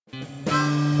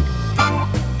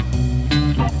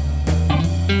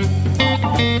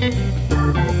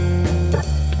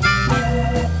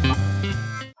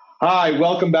Hi,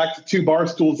 welcome back to Two Bar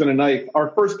Stools and a Knife, our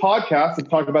first podcast to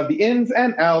talk about the ins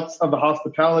and outs of the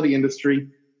hospitality industry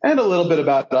and a little bit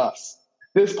about us.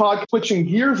 This podcast, switching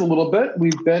gears a little bit,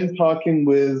 we've been talking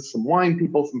with some wine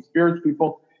people, some spirits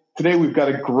people. Today, we've got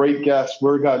a great guest.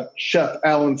 We've got Chef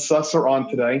Alan Susser on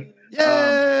today.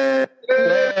 Yay!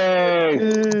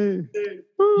 Yay!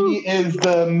 He is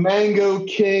the mango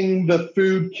king, the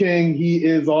food king. He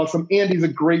is awesome. And he's a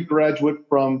great graduate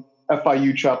from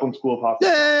FIU Chaplain School of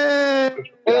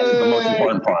Hospitality. That's the most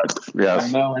important part.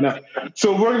 Yes. I know.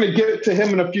 So we're going to get to him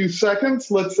in a few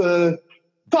seconds. Let's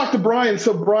talk to Brian.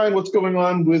 So, Brian, what's going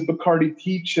on with Bacardi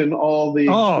Teach and all the...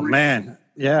 Oh, man.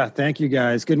 Yeah, thank you,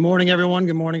 guys. Good morning, everyone.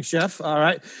 Good morning, Chef. All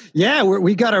right. Yeah,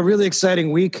 we got a really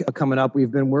exciting week coming up.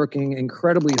 We've been working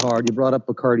incredibly hard. You brought up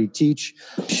Bacardi Teach.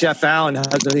 Chef Alan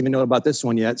doesn't even know about this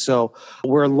one yet. So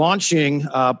we're launching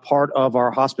part of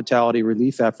our hospitality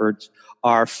relief efforts.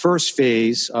 Our first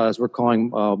phase, as we're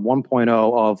calling 1.0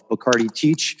 of Bacardi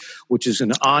Teach, which is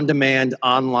an on-demand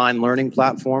online learning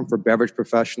platform for beverage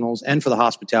professionals and for the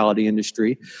hospitality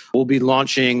industry. We'll be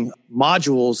launching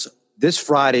modules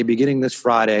beginning this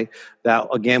Friday, that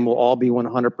again will all be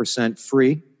 100%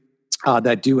 free,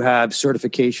 that do have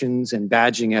certifications and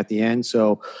badging at the end.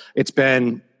 So it's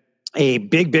been a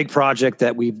big project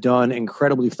that we've done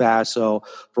incredibly fast. So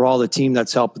for all the team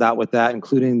that's helped out with that,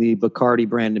 including the Bacardi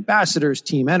brand ambassadors,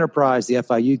 Team Enterprise, the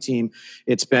FIU team,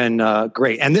 it's been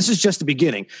great. And this is just the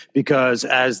beginning, because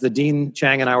as the Dean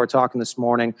Chang and I were talking this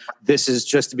morning, this is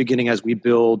just the beginning as we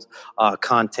build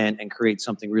content and create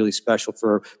something really special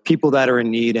for people that are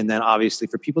in need, and then obviously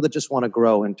for people that just want to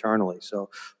grow internally. So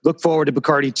look forward to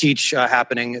Bacardi Teach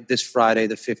happening this Friday,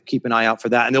 the 5th. Keep an eye out for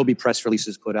that, and there'll be press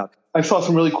releases put out. I saw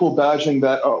some really cool badging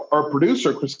that our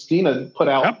producer, Christina, put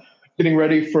out getting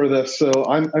ready for this. So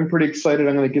I'm pretty excited.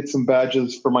 I'm going to get some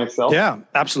badges for myself. Yeah,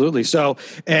 absolutely. So,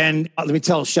 and let me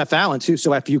tell Chef Alan too.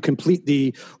 So after you complete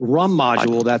the rum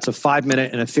module, that's a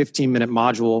 5-minute and a 15-minute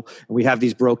module, and we have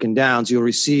these broken down, you'll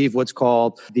receive what's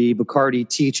called the Bacardi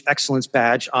Teach Excellence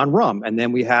Badge on rum. And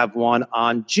then we have one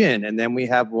on gin, and then we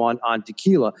have one on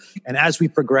tequila. And as we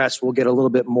progress, we'll get a little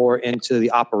bit more into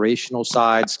the operational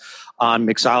sides on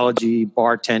mixology,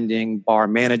 bartending, bar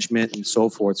management, and so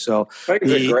forth. So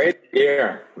it's a great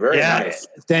year. Very nice.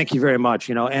 Thank you very much.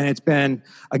 And it's been,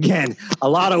 again, a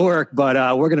lot of work, but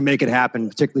we're going to make it happen,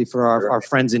 particularly for our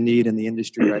friends in need in the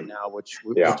industry right now, which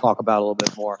we'll talk about a little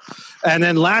bit more. And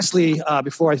then lastly,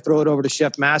 before I throw it over to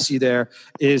Chef Massey, there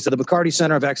is the Bacardi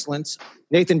Center of Excellence.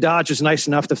 Nathan Dodge was nice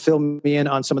enough to fill me in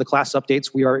on some of the class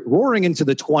updates. We are roaring into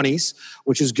the 20s,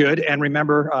 which is good. And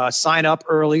remember, sign up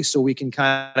early so we can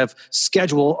kind of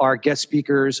schedule our guest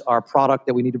speakers, our product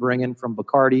that we need to bring in from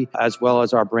Bacardi, as well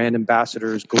as our brand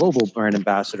ambassadors, global brand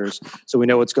ambassadors, so we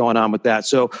know what's going on with that.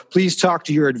 So please talk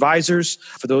to your advisors,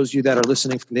 for those of you that are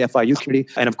listening from the FIU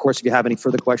community. And of course, if you have any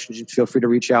further questions, feel free to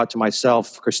reach out to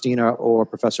myself, Christina, or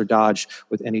Professor Dodge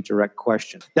with any direct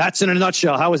questions. That's in a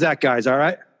nutshell. How was that, guys? All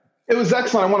right? It was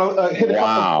excellent. I want to hit a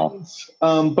couple things.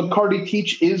 Bacardi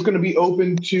Teach is going to be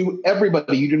open to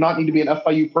everybody. You do not need to be an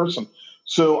FIU person.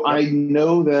 So I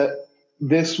know that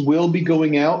this will be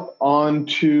going out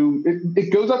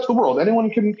it goes out to the world. Anyone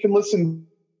can listen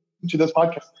to this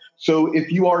podcast. So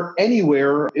if you are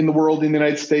anywhere in the world, in the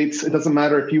United States, it doesn't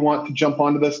matter if you want to jump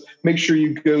onto this, make sure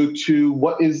you go to,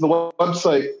 what is the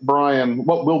website, Brian?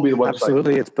 What will be the website?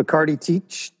 Absolutely. It's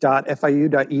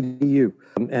bacarditeach.fiu.edu.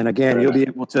 And again, you'll be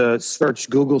able to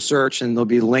Google search, and there'll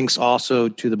be links also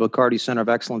to the Bacardi Center of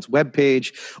Excellence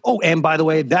webpage. Oh, and by the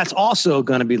way, that's also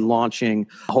going to be launching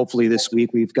hopefully this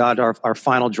week. We've got our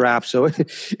final draft. So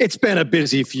it's been a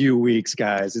busy few weeks,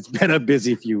 guys. It's been a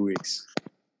busy few weeks.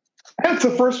 And it's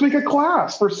the first week of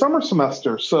class for summer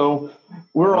semester. So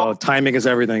we're all... timing is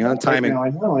everything, huh? Timing. I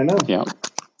know. Yeah.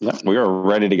 We are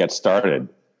ready to get started.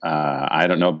 I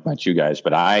don't know about you guys,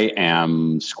 but I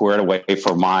am squared away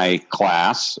for my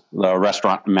class, the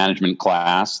restaurant management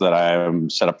class that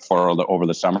I'm set up for over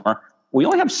the summer. We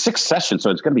only have 6 sessions, so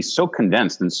it's going to be so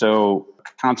condensed and so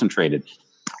concentrated.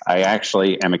 I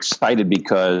actually am excited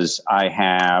because I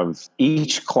have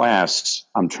each class,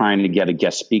 I'm trying to get a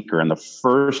guest speaker. And the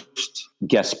first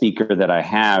guest speaker that I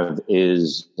have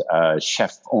is a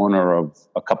chef owner of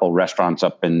a couple restaurants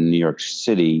up in New York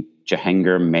City,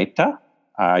 Jahangir Mehta.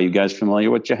 Are you guys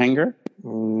familiar with Jahangir?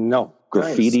 No.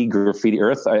 Graffiti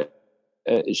Earth.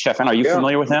 Chef, are you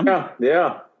familiar with him?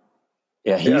 Yeah,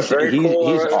 he's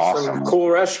awesome. Some cool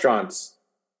restaurants.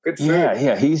 Good food.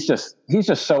 Yeah, he's just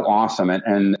so awesome,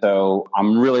 and so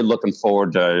I'm really looking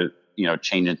forward to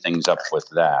changing things up with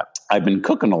that. I've been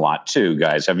cooking a lot too,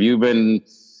 guys. Have you been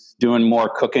doing more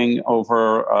cooking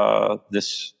over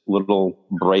this little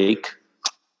break?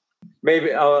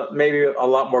 Maybe a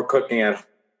lot more cooking at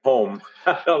home.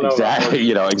 I don't know.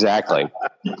 Exactly.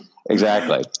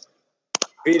 Exactly.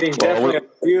 Feeding definitely a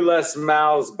few less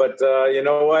mouths, but you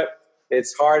know what?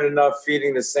 It's hard enough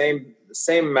feeding the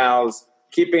same mouths,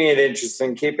 keeping it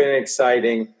interesting, keeping it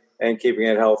exciting, and keeping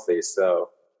it healthy. So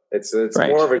it's right.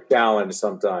 More of a challenge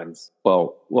sometimes.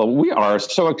 Well, we are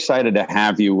so excited to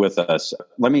have you with us.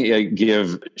 Let me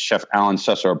give Chef Alan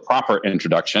Susser a proper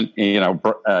introduction.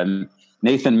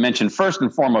 Nathan mentioned first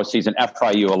and foremost he's an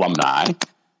FIU alumni,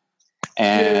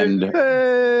 and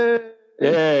a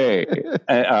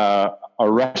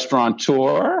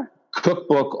restaurateur,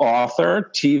 cookbook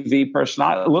author, TV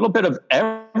personality, a little bit of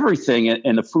everything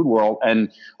in the food world,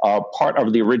 and part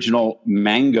of the original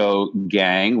Mango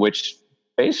Gang, which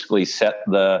basically set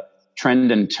the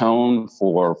trend and tone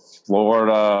for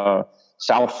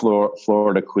South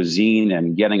Florida cuisine,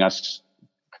 and getting us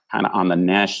kind of on the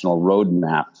national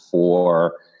roadmap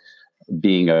for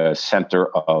being a center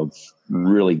of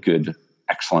really good,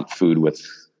 excellent food with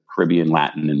Caribbean,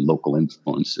 Latin, and local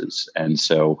influences. And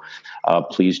so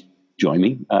please join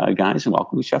me, guys, and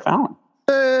welcome to Chef Alan.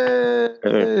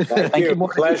 Thank you.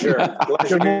 Pleasure.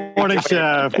 Good morning,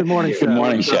 Chef. Good morning, Chef. Good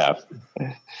morning, Chef.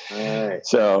 All right.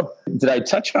 So did I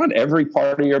touch on every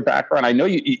part of your background? I know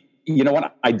you know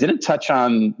what? I didn't touch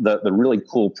on the really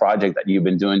cool project that you've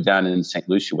been doing down in St.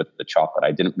 Lucia with the chocolate.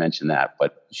 I didn't mention that,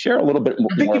 but share a little bit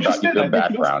more about your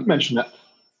background. Mention that.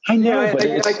 I know,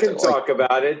 I can talk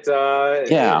about it.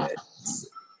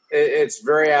 It's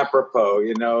very apropos.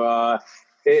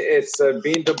 It's a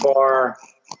Bean to Bar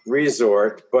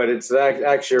resort, but it's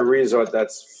actually a resort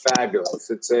that's fabulous.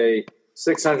 It's a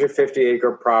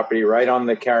 650-acre property right on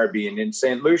the Caribbean in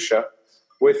St. Lucia,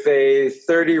 with a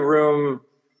 30-room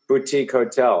boutique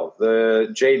hotel, the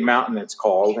Jade Mountain it's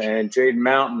called. And Jade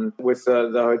Mountain, with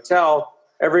the hotel,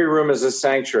 every room is a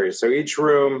sanctuary. So each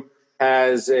room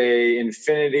has a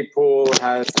infinity pool,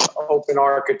 has open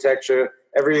architecture.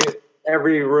 Every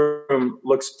room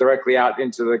looks directly out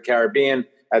into the Caribbean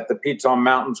at the Piton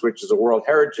Mountains, which is a World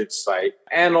Heritage Site.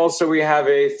 And also we have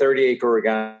a 30-acre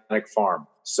organic farm.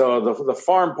 So the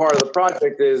farm part of the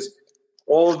project is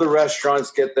all of the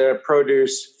restaurants get their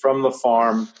produce from the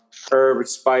farm: herbs,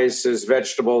 spices,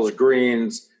 vegetables,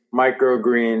 greens,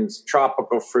 microgreens,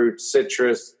 tropical fruits,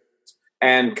 citrus,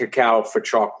 and cacao for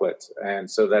chocolate. And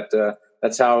so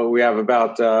that's how we have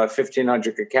about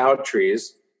 1,500 cacao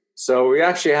trees. So we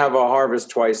actually have a harvest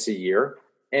twice a year.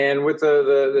 And with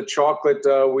the chocolate,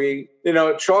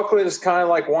 chocolate is kind of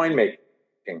like winemaking,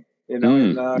 kind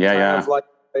of like,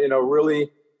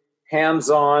 really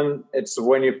hands-on. It's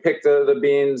when you pick the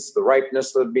beans, the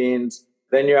ripeness of the beans,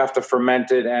 then you have to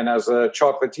ferment it. And as a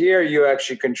chocolatier, you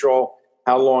actually control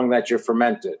how long that you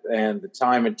ferment it and the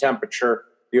time and temperature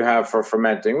you have for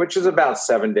fermenting, which is about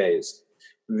 7 days.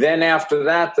 Then after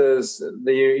that,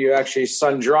 you actually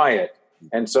sun dry it.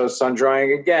 And so sun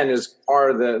drying, again, is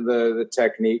part of the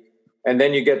technique. And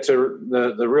then you get to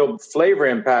the real flavor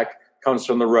impact comes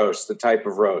from the roast, the type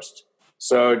of roast.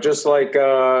 So just like,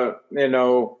 a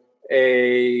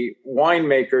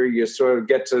winemaker, you sort of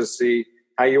get to see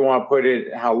how you want to put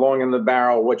it, how long in the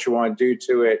barrel, what you want to do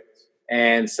to it.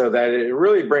 And so that it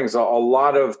really brings a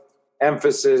lot of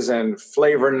emphasis and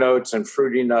flavor notes and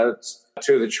fruity notes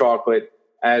to the chocolate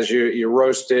as you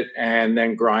roast it and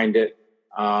then grind it.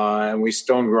 And we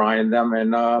stone grind them,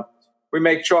 and we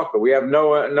make chocolate. We have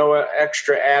no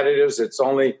extra additives. It's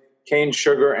only cane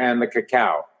sugar and the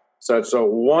cacao. So it's a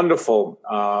wonderful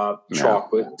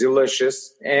chocolate,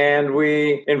 delicious. And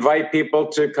we invite people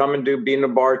to come and do Bean to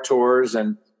Bar tours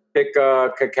and pick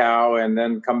cacao, and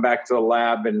then come back to the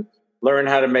lab and learn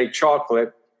how to make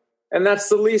chocolate. And that's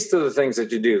the least of the things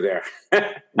that you do there.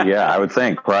 Yeah, I would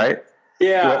think, right?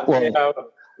 Yeah.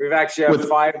 We've actually have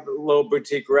 5 little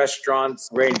boutique restaurants,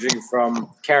 ranging from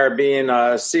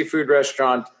Caribbean seafood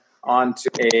restaurant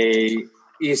onto a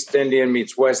East Indian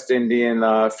meets West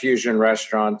Indian fusion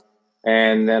restaurant,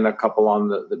 and then a couple on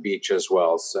the beach as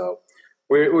well. So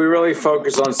we really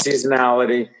focus on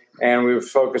seasonality, and we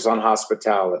focus on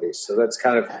hospitality. So that's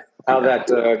kind of how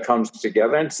that comes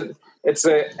together. And it's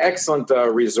an excellent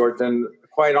resort. And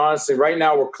quite honestly, right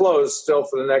now we're closed still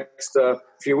for the next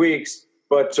few weeks.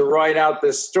 But to ride out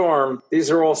this storm,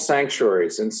 these are all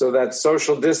sanctuaries. And so that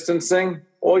social distancing,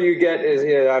 all you get is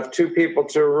you have 2 people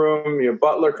to a room. Your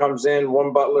butler comes in.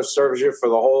 1 butler serves you for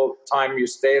the whole time you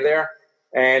stay there.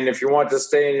 And if you want to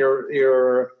stay in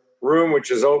your room,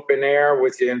 which is open air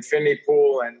with your infinity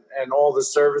pool and all the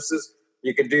services,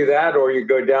 you could do that, or you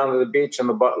go down to the beach and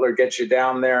the butler gets you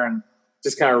down there and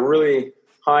just kind of really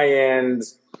high-end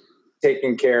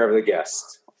taking care of the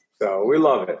guest. So we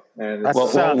love it. And that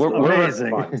sounds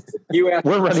amazing.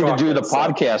 We're ready to do the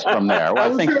podcast from there.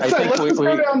 I think let's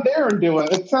go down there and do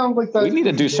it. It sounds like that. We need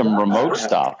to do some remote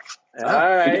stuff. All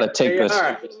right. We got to take this.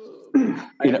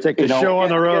 Take the show on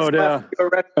the road.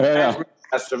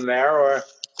 From there,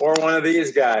 or one of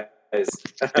these guys.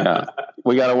 Yeah.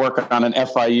 We got to work on an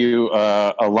FIU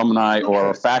alumni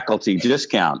or faculty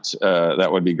discount.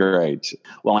 That would be great.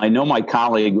 Well, I know my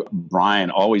colleague Brian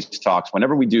always talks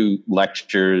whenever we do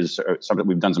lectures or something.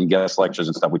 We've done some guest lectures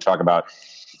and stuff. We talk about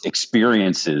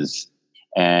experiences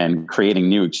and creating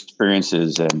new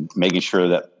experiences and making sure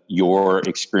that your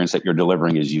experience that you're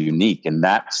delivering is unique. And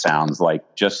that sounds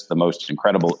like just the most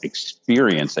incredible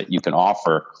experience that you can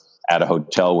offer at a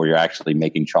hotel where you're actually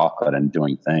making chocolate and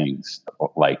doing things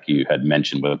like you had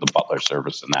mentioned with the butler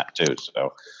service and that too.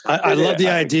 So I love the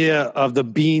idea of the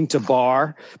bean to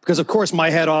bar, because of course my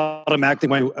head automatically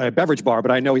went a beverage bar,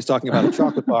 but I know he's talking about a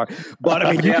chocolate bar. But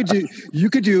I mean, you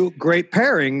could do great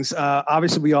pairings.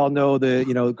 Obviously, we all know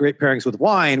the great pairings with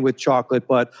wine, with chocolate,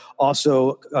 but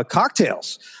also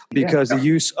cocktails, because the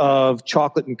use of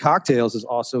chocolate in cocktails is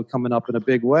also coming up in a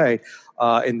big way.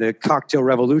 In the cocktail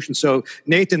revolution. So,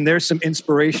 Nathan, there's some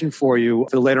inspiration for you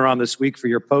for later on this week for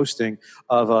your posting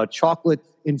of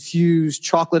chocolate-infused,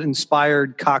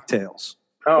 chocolate-inspired cocktails.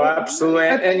 Oh, absolutely.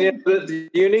 And the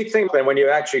unique thing, when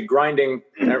you're actually grinding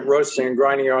and roasting and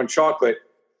grinding your own chocolate,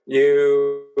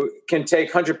 you can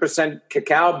take 100%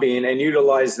 cacao bean and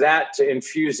utilize that to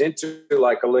infuse into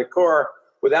like a liqueur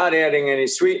without adding any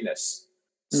sweetness.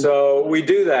 So we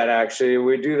do that, actually.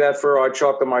 We do that for our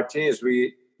chocolate martinis.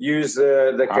 We use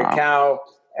the cacao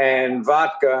and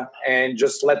vodka and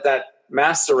just let that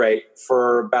macerate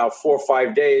for about 4 or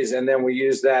 5 days. And then we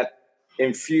use that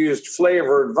infused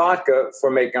flavored vodka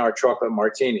for making our chocolate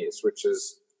martinis, which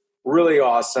is really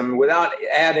awesome without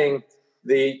adding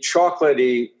the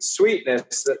chocolatey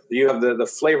sweetness. That you have the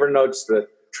flavor notes, the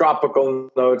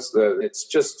tropical notes. It's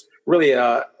just really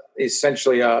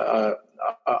essentially a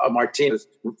martini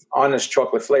with honest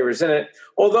chocolate flavors in it.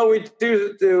 Although we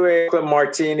do a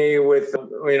martini with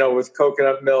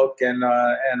coconut milk and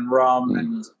rum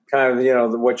and kind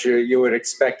of what you would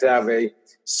expect to have a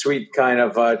sweet kind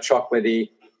of chocolatey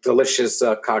delicious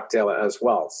cocktail as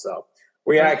well. So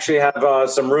we actually have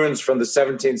some ruins from the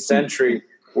 17th century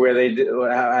where they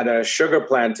had a sugar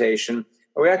plantation.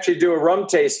 We actually do a rum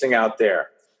tasting out there.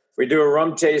 We do a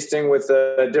rum tasting with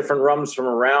different rums from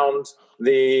around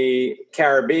the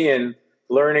Caribbean,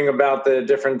 learning about the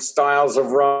different styles of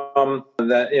rum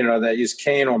that use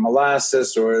cane or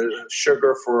molasses or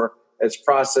sugar for its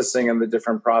processing and the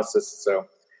different processes. So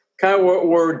kind of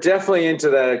we're definitely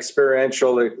into that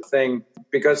experiential thing,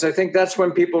 because I think that's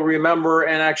when people remember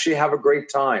and actually have a great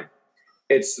time.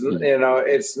 It's,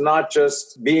 it's not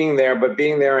just being there, but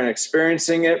being there and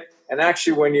experiencing it. And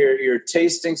actually when you're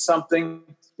tasting something,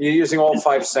 you're using all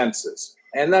 5 senses.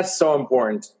 And that's so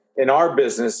important in our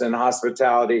business and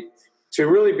hospitality, to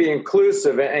really be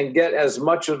inclusive and get as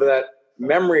much of that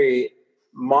memory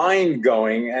mind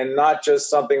going, and not just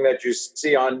something that you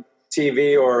see on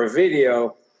TV or a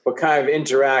video, but kind of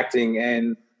interacting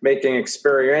and making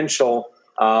experiential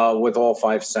with all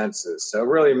 5 senses. So it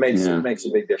really makes a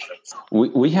big difference.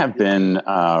 We have been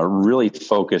really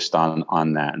focused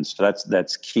on that, and so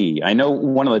that's key. I know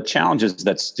one of the challenges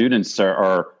that students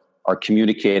are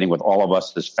communicating with all of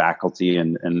us as faculty,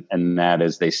 and that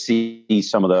is they see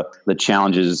some of the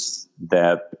challenges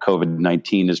that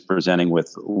COVID-19 is presenting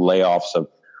with layoffs of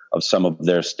some of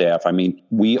their staff. I mean,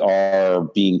 we are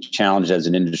being challenged as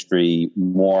an industry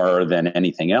more than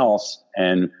anything else,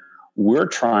 and we're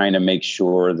trying to make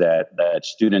sure that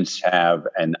students have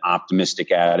an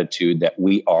optimistic attitude, that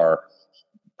we are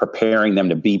preparing them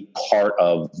to be part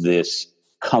of this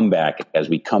comeback as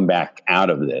we come back out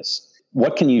of this.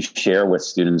 What can you share with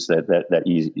students that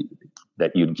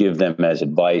you'd give them as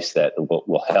advice that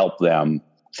will help them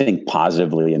think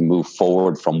positively and move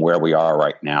forward from where we are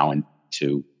right now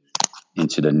into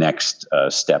the next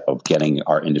step of getting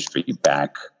our industry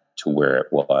back to where it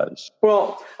was?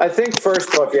 Well, I think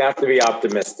first off, you have to be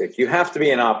optimistic. You have to be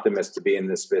an optimist to be in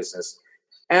this business.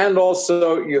 And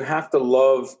also you have to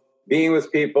love being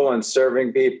with people and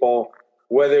serving people,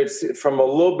 whether it's from a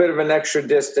little bit of an extra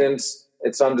distance.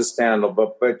 It's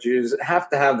understandable, but you have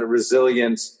to have the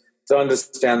resilience to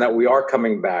understand that we are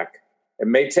coming back. It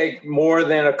may take more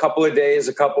than a couple of days,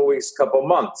 a couple of weeks, a couple of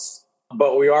months,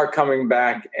 but we are coming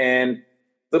back. And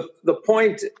the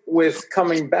point with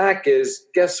coming back is,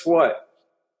 guess what?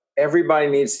 Everybody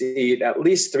needs to eat at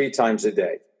least 3 times a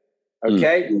day.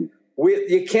 Okay?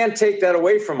 you can't take that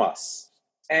away from us.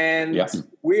 And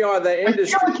we are the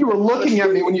industry. I feel like you were looking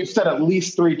at me when you said at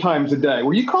least 3 times a day.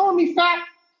 Were you calling me fat?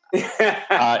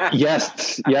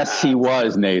 Yes, he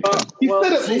was, Nathan. He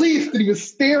said at least that he was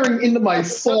staring into my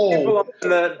soul. People on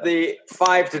the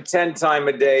 5 to 10 time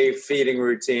a day feeding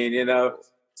routine, you know.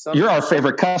 You're our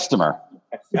favorite customer.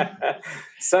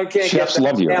 Some can't Chefs get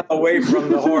love you. Away from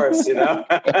the horse, you know.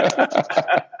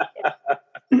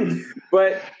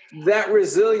 But that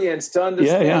resilience to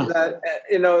understand that,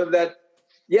 you know, that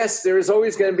yes, there is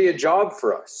always going to be a job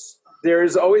for us. There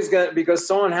is always going to, because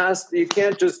someone has to, you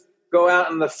can't just go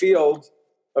out in the field.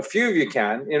 A few of you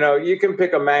can, you know, you can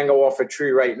pick a mango off a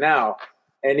tree right now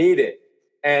and eat it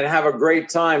and have a great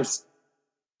time,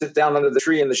 sit down under the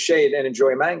tree in the shade and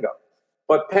enjoy mango.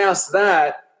 But past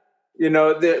that, you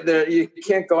know, you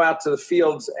can't go out to the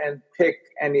fields and pick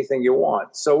anything you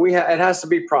want. So it has to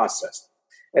be processed.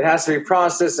 It has to be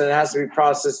processed, and it has to be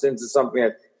processed into something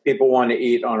that people want to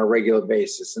eat on a regular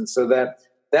basis. And so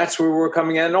that's where we're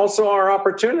coming in. And also our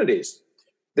opportunities.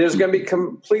 There's going to be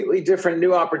completely different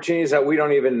new opportunities that we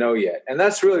don't even know yet. And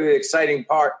that's really the exciting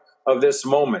part of this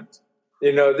moment.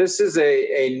 You know, this is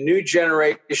a new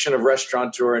generation of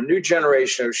restaurateur, a new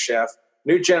generation of chef,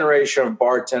 new generation of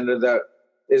bartender that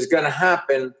is going to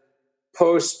happen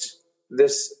post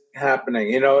this happening.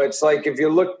 You know, it's like if you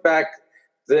look back,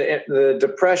 the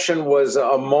Depression was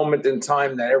a moment in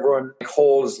time that everyone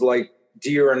holds like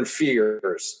dear and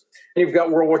fears. And you've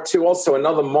got World War II, also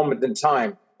another moment in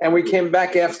time. And we came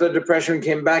back after the Depression, we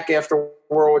came back after World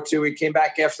War II, we came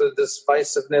back after the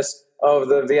divisiveness of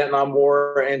the Vietnam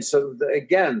War. And so,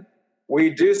 again,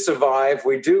 we do survive,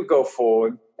 we do go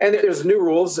forward. And there's new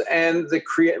rules, and the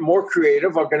more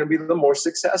creative are going to be the more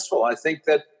successful. I think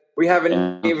that we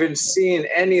haven't even seen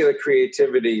any of the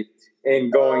creativity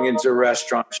in going into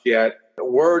restaurants yet.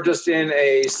 We're just in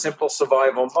a simple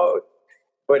survival mode.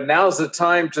 But now's the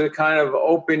time to kind of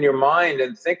open your mind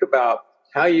and think about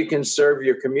how you can serve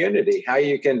your community, how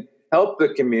you can help the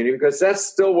community, because that's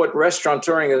still what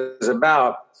restaurateuring is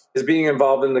about, is being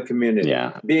involved in the community,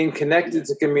 being connected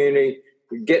to community,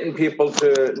 getting people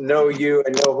to know you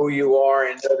and know who you are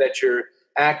and know that you're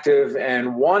active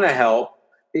and want to help,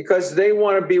 because they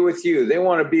want to be with you. They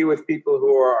want to be with people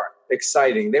who are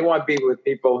exciting. They want to be with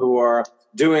people who are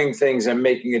doing things and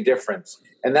making a difference.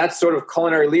 And that sort of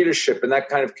culinary leadership and that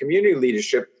kind of community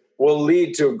leadership will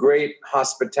lead to a great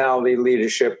hospitality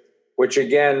leadership, which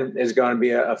again is going to be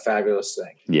a fabulous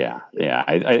thing. Yeah.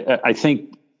 I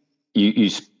think you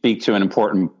speak to an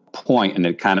important point, and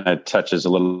it kind of touches a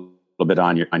little bit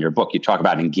on your book. You talk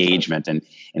about engagement and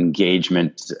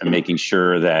making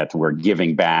sure that we're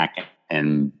giving back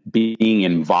and being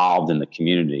involved in the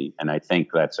community. And I think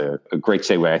that's a great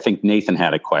segue. I think Nathan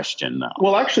had a question, though.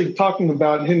 Well, actually, talking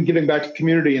about him giving back to the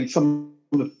community and some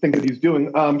of the things that he's doing,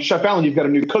 Chef Alan, you've got a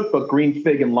new cookbook, Green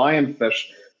Fig and Lionfish,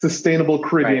 Sustainable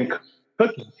Caribbean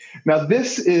Cooking. Now,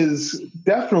 this is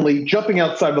definitely jumping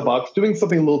outside the box, doing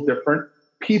something a little different.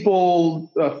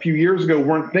 People a few years ago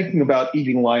weren't thinking about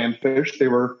eating lionfish. They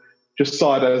just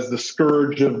saw it as the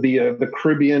scourge of the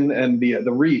Caribbean and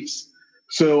the reefs.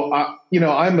 So,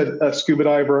 I'm a scuba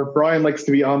diver. Brian likes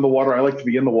to be on the water. I like to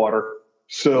be in the water.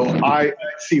 So I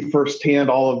see firsthand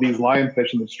all of these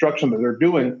lionfish and the destruction that they're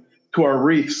doing to our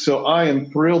reefs. So I am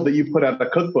thrilled that you put out a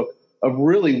cookbook of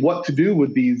really what to do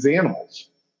with these animals.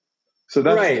 So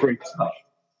that's great stuff.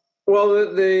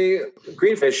 Well, the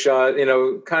greenfish,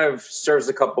 kind of serves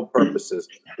a couple purposes.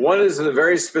 One is the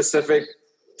very specific,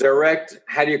 direct,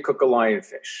 how do you cook a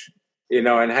lionfish? And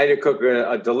how do you cook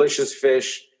a delicious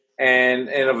fish, and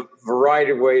in a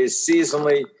variety of ways,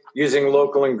 seasonally, using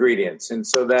local ingredients. And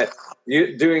so that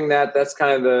you doing that's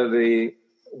kind of the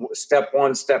step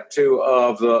one, step two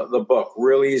of the book.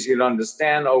 Real easy to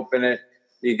understand. Open it.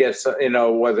 You get,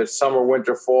 whether it's summer,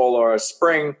 winter, fall, or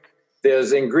spring,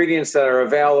 there's ingredients that are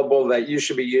available that you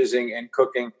should be using in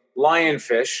cooking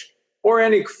lionfish, or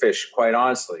any fish, quite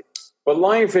honestly. But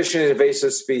lionfish is an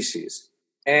invasive species.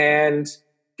 And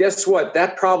guess what?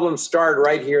 That problem started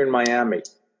right here in Miami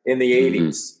in the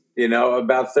 80s,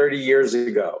 about 30 years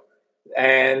ago.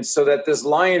 And so that this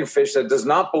lionfish that does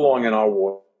not belong in our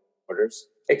waters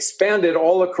expanded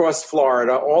all across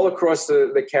Florida, all across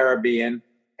the Caribbean,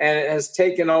 and it has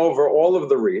taken over all of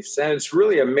the reefs. And it's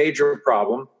really a major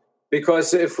problem,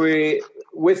 because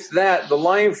with that, the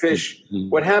lionfish,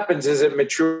 what happens is it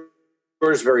matures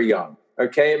very young.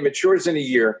 Okay, it matures in a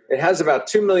year. It has about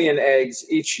 2 million eggs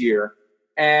each year,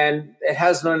 and it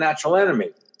has no natural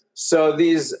enemy. So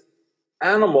these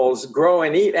animals grow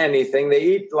and eat anything. They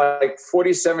eat like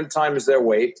 47 times their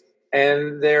weight,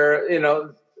 and they're,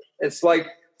 it's like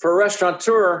for a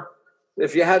restaurateur,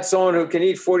 If you had someone who can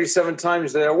eat 47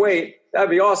 times their weight, that'd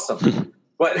be awesome.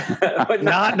 But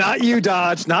not you,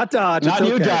 Dodge. Not Dodge. Not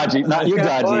you, Dodgy. Not you,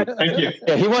 Dodgy. Thank you.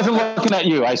 Yeah, he wasn't looking at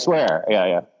you. I swear.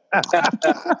 Yeah.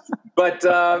 But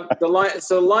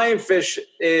lionfish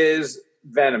is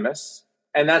venomous,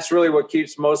 and that's really what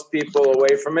keeps most people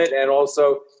away from it, and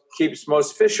also keeps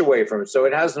most fish away from it. So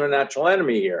it has no natural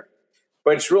enemy here.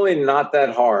 But it's really not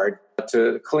that hard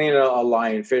to clean a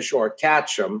lionfish or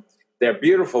catch them. They're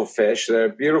beautiful fish. They're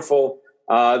beautiful.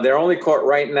 They're only caught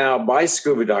right now by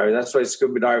scuba divers. That's why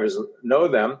scuba divers know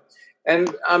them.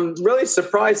 And I'm really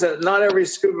surprised that not every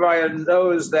scuba diver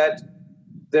knows that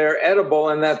they're edible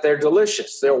and that they're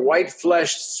delicious. They're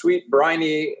white-fleshed, sweet,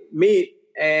 briny meat,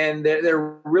 and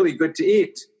they're really good to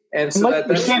eat. And so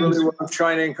that's really what I'm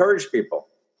trying to encourage people.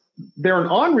 They're an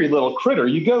ornery little critter.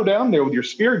 You go down there with your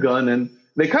spear gun, and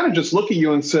they kind of just look at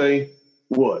you and say,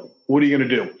 "What? What are you going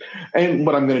to do?" And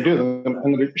what I'm going to do, I'm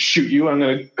going to shoot you. I'm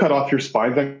going to cut off your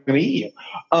spines. I'm going to eat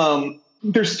you.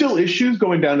 There's still issues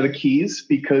going down to the Keys,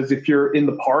 because if you're in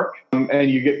the park and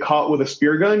you get caught with a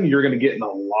spear gun, you're going to get in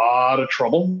a lot of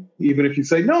trouble, even if you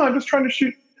say, "No, I'm just trying to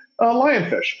shoot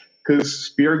lionfish," because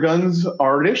spear guns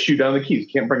are an issue down the Keys. You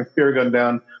can't bring a spear gun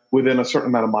down within a certain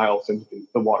amount of miles into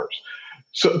the waters.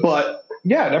 So, but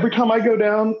yeah, every time I go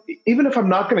down, even if I'm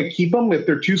not going to keep them, if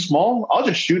they're too small, I'll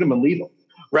just shoot them and leave them.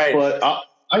 Right. But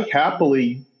I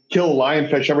happily kill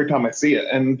lionfish every time I see it.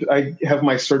 And I have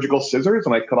my surgical scissors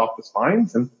and I cut off the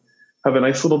spines and have a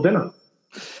nice little dinner.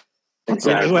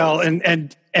 Exactly. Yeah, well,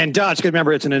 and Dodge,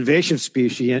 remember, it's an invasive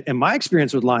species. And my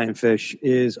experience with lionfish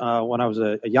is when I was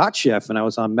a yacht chef and I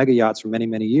was on mega yachts for many,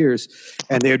 many years,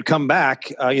 and they would come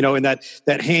back, in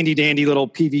that handy dandy little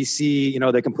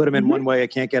PVC, they can put them in one way, I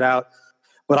can't get out.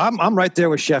 But I'm right there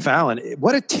with Chef Alan.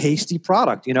 What a tasty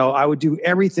product. I would do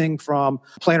everything from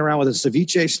playing around with a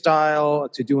ceviche style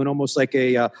to doing almost like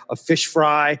a fish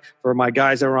fry for my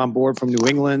guys that are on board from New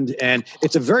England. And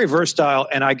it's a very versatile,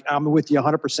 and I'm with you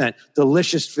 100%.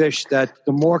 Delicious fish that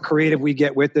the more creative we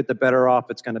get with it, the better off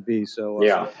it's going to be. So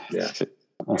yeah.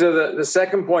 So the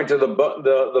second point to the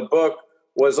book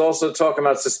was also talking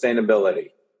about sustainability.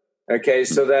 Okay,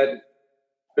 so that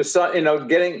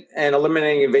getting and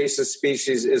eliminating invasive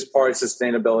species is part of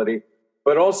sustainability,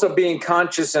 but also being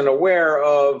conscious and aware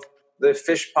of the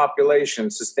fish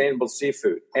population, sustainable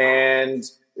seafood. And,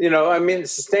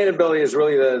 sustainability is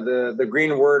really the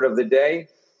green word of the day.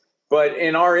 But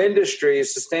in our industry,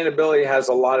 sustainability has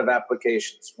a lot of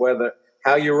applications, whether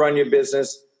how you run your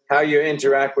business, how you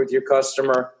interact with your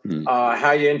customer,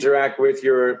 how you interact with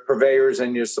your purveyors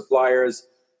and your suppliers,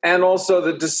 and also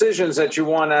the decisions that you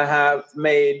want to have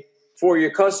made for your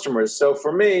customers. So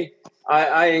for me,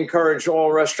 I encourage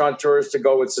all restaurateurs to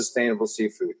go with sustainable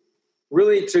seafood,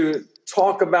 really to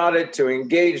talk about it, to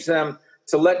engage them,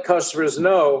 to let customers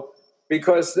know,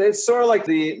 because it's sort of like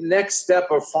the next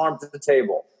step of farm to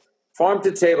table. Farm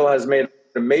to table has made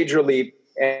a major leap,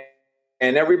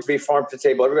 and everybody farm to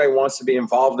table, everybody wants to be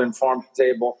involved in farm to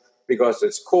table because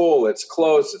it's cool, it's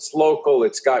close, it's local,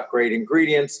 it's got great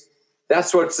ingredients.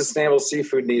 That's what sustainable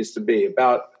seafood needs to be,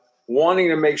 about wanting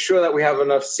to make sure that we have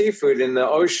enough seafood in the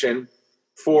ocean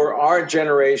for our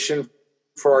generation,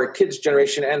 for our kids'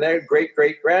 generation, and their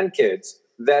great-great-grandkids,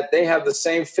 that they have the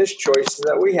same fish choices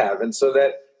that we have. And so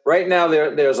that right now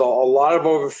there's a lot of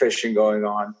overfishing going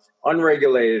on,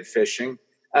 unregulated fishing,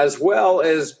 as well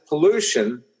as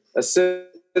pollution,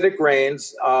 acidic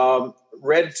rains,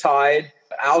 red tide,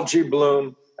 algae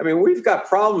bloom. I mean, we've got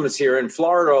problems here in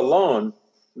Florida alone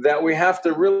that we have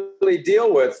to really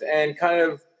deal with and kind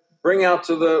of bring out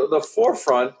to the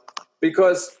forefront,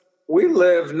 because we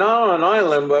live not on an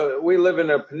island, but we live in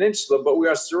a peninsula, but we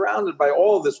are surrounded by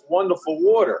all this wonderful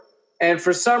water. And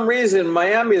for some reason,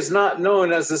 Miami is not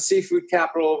known as the seafood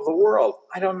capital of the world.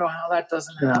 I don't know how that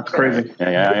doesn't happen. That's crazy.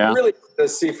 Yeah. It's really the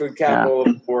seafood capital of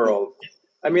the world.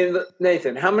 I mean,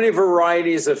 Nathan, how many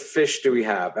varieties of fish do we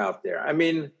have out there? I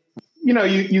mean,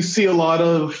 you see a lot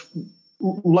of.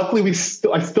 Luckily, I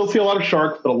still see a lot of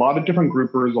sharks, but a lot of different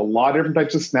groupers, a lot of different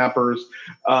types of snappers,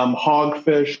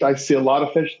 hogfish. I see a lot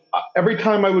of fish. Every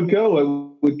time I would go, I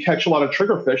would catch a lot of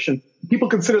triggerfish, and people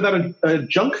consider that a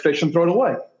junk fish and throw it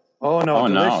away. Oh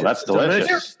no! That's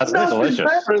delicious. That's delicious.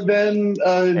 Better than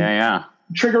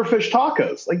triggerfish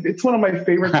tacos. Like, it's one of my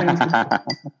favorite things.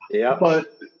 Yeah.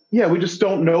 But yeah, we just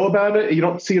don't know about it. You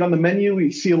don't see it on the menu.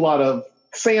 We see a lot of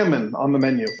salmon on the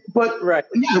menu, but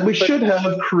we should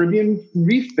have Caribbean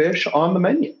reef fish on the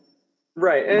menu.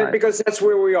 Right. And because that's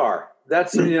where we are.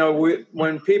 That's,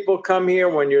 when people come here,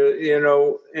 when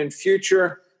you're, in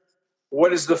future,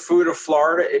 what is the food of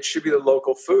Florida? It should be the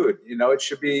local food. It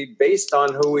should be based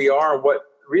on who we are and what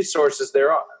resources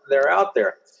there are out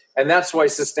there. And that's why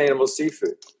sustainable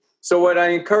seafood. So what I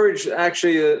encourage,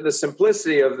 actually, the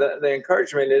simplicity of the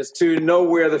encouragement is to know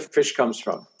where the fish comes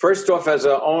from. First off, as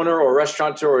an owner or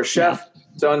restaurateur or chef,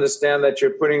 to understand that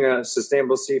you're putting a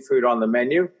sustainable seafood on the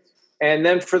menu. And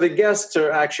then for the guests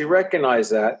to actually recognize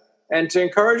that and to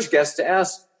encourage guests to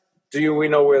ask, we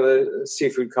know where the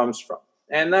seafood comes from?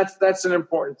 And that's an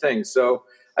important thing. So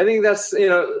I think that's,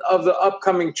 of the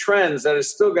upcoming trends that is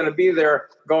still going to be there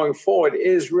going forward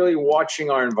is really watching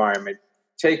our environment,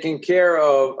 taking care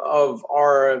of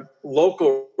our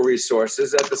local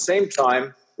resources at the same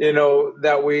time,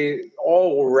 that we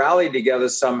all will rally together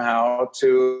somehow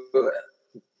to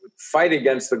fight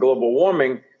against the global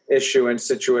warming issue and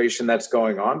situation that's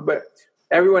going on. But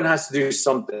everyone has to do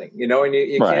something, and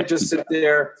you can't just sit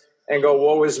there and go,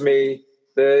 woe is me.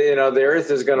 The earth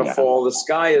is going to fall. The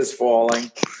sky is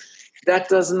falling. That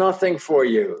does nothing for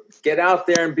you. Get out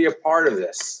there and be a part of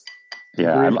this.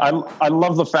 Yeah, I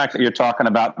love the fact that you're talking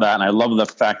about that, and I love the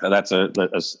fact that that's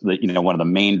one of the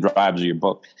main drives of your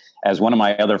book. As one of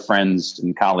my other friends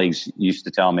and colleagues used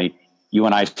to tell me, you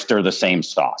and I stir the same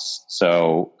sauce.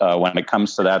 So when it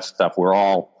comes to that stuff, we're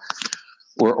on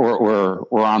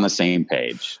the same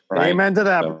page. Right? Amen to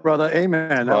that, brother.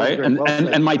 Amen. Right,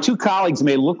 and my two colleagues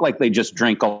may look like they just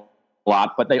drink a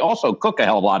lot, but they also cook a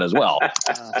hell of a lot as well.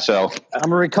 So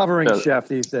I'm a recovering chef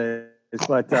these days.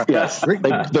 But yes,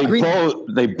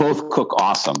 they both cook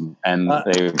awesome, and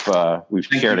we've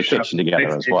shared a kitchen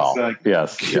together as well.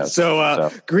 Yes. So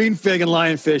green fig and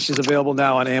lionfish is available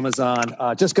now on Amazon.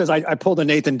 Just because I pulled a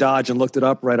Nathan Dodge and looked it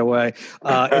up right away.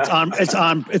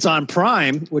 It's on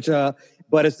Prime, which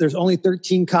but there's only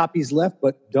 13 copies left.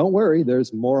 But don't worry,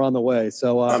 there's more on the way.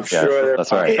 So I'm sure that's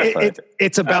right.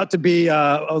 It's about to be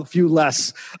a few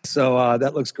less. So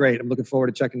that looks great. I'm looking forward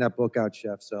to checking that book out,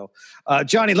 Chef. So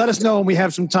Johnny, let us know when we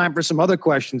have some time for some other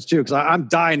questions too, because I'm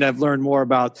dying to have learned more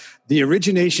about the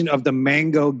origination of the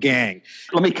Mango Gang.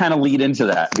 Let me kind of lead into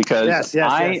that because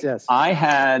I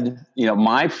had,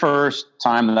 my first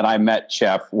time that I met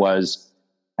Chef was,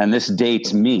 and this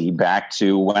dates me back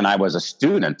to when I was a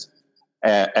student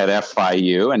at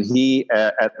FIU, and he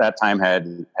at that time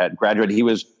had graduated. He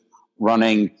was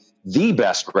running the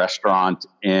best restaurant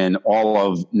in all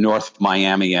of North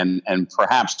Miami and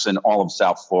perhaps in all of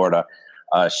South Florida,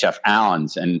 Chef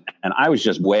Allen's, and I was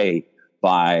just way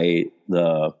by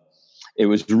it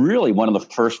was really one of the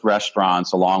first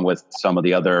restaurants, along with some of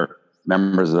the other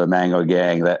members of the Mango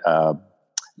Gang, that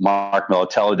Mark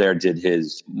Militello there did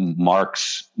his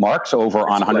Mark's over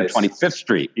on 125th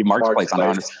Street. Mark's Place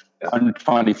on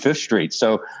 125th Street.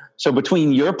 So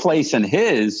between your place and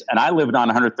his, and I lived on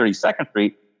 132nd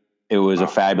Street, it was a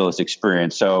fabulous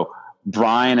experience. So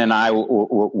Brian and I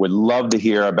would love to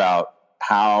hear about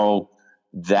how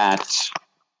that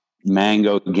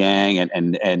Mango Gang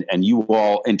and you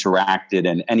all interacted,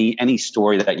 and any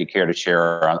story that you care to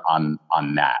share on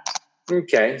that.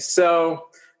 Okay, so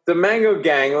the Mango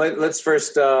Gang. Let's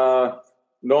first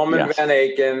Norman Van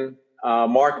Aken,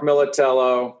 Mark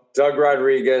Militello, Doug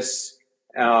Rodriguez,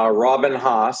 Robin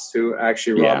Haas, who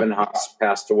actually Robin Haas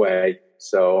passed away.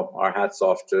 So our hats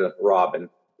off to Robin.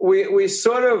 We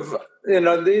sort of,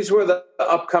 these were the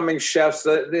upcoming chefs.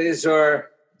 These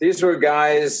were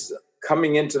guys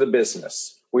coming into the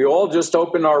business. We all just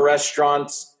opened our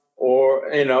restaurants, or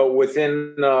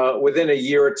within a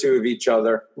year or two of each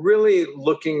other, really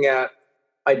looking at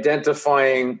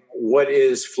identifying what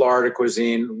is Florida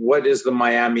cuisine, what is the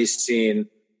Miami scene.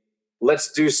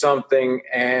 Let's do something.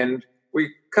 And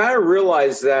we kind of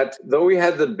realized that though we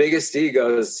had the biggest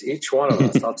egos, each one of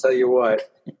us, I'll tell you what,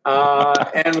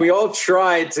 and we all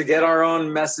tried to get our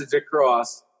own message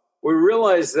across, we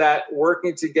realized that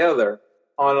working together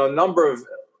on a number of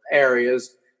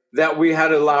areas, that we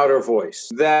had a louder voice,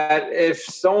 that if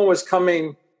someone was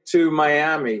coming to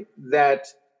Miami, that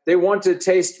they want to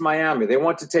taste Miami. They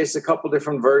want to taste a couple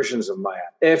different versions of Miami.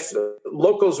 If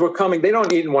locals were coming, they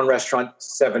don't eat in one restaurant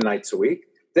 7 nights a week.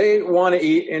 They want to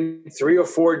eat in 3 or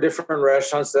 4 different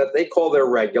restaurants that they call their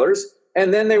regulars.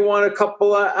 And then they want a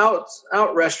couple of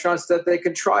out restaurants that they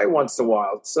can try once in a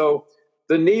while. So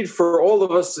the need for all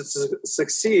of us to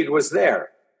succeed was there.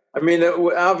 I mean,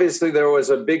 obviously there was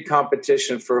a big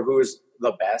competition for who's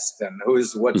the best and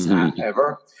who's what's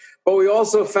ever. But we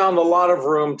also found a lot of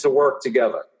room to work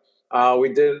together.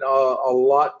 We did a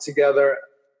lot together.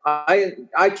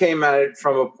 I came at it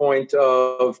from a point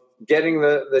of getting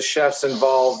the chefs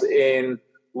involved in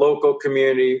local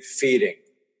community feeding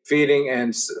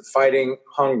and fighting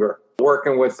hunger,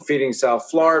 working with Feeding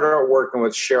South Florida, working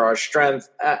with Share Our Strength.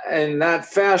 In that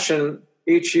fashion,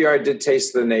 each year I did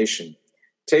Taste of the Nation.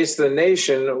 Taste of the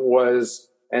Nation was,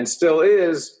 and still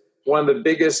is, one of the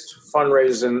biggest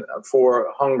fundraising for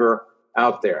hunger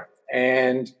out there.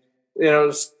 And,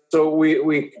 so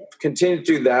we continue to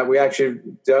do that. We actually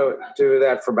do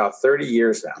that for about 30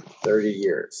 years now, 30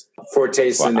 years for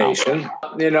Taste the Nation,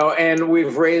 and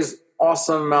we've raised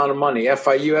awesome amount of money.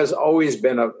 FIU has always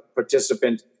been a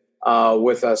participant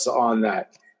with us on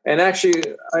that. And actually,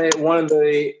 one of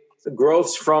the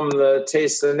growths from the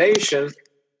Taste the Nation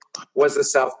was the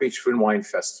South Beach Food and Wine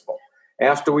Festival.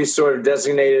 After we sort of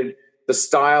designated the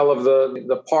style of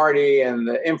the party and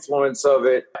the influence of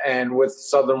it, and with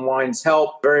Southern Wine's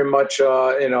help, very much,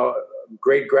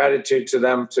 great gratitude to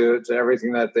them, to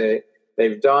everything that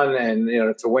they've done, and,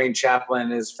 to Wayne Chaplin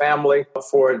and his family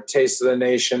for Taste of the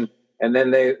Nation. And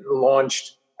then they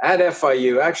launched at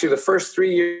FIU. Actually, the first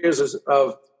 3 years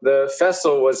of the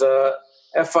festival was a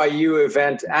FIU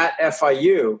event at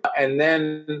FIU, and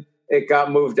then it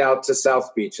got moved out to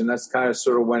South Beach, and that's kind of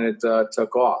sort of when it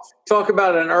took off. Talk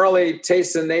about an early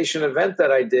Taste the Nation event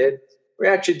that I did. We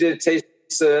actually did a Taste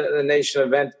the Nation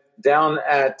event down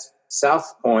at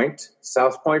South Point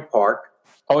Park.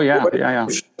 Oh, yeah.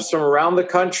 From around the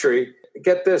country.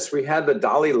 Get this, we had the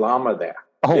Dalai Lama there.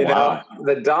 Oh, wow.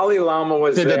 The Dalai Lama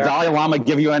was there. Did the Dalai Lama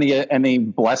give you any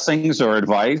blessings or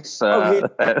advice? He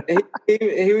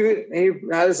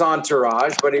had his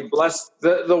entourage, but he blessed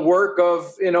the work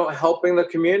of, helping the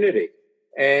community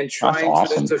and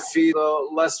trying to feed the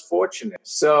less fortunate.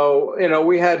 So,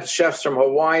 we had chefs from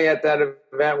Hawaii at that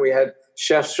event. We had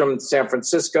chefs from San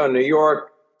Francisco, New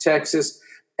York, Texas.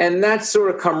 And that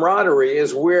sort of camaraderie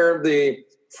is where the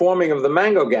forming of the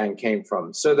Mango Gang came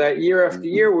from. So that year after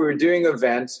year, we were doing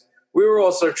events. We were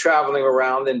also traveling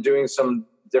around and doing some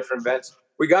different events.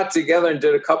 We got together and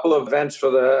did a couple of events for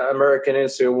the American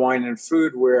Institute of Wine and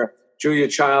Food, where Julia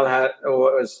Child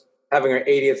was having her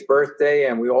 80th birthday,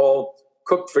 and we all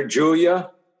cooked for Julia.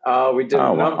 We did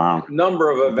a number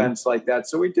of events like that.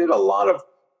 So we did a lot of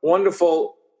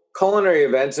wonderful culinary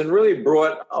events and really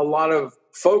brought a lot of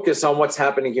focus on what's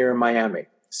happening here in Miami.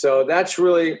 So that's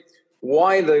really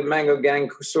why the Mango Gang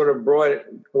sort of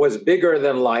was bigger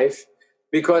than life,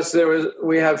 because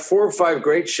we had 4 or 5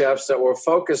 great chefs that were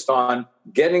focused on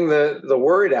getting the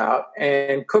word out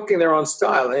and cooking their own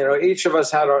style. Each of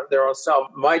us had their own style.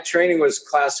 My training was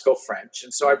classical French,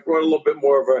 and so I brought a little bit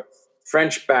more of a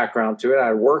French background to it.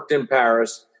 I worked in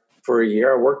Paris for a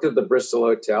year. I worked at the Bristol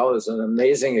Hotel. It was an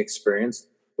amazing experience,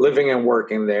 living and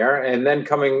working there, and then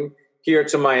coming here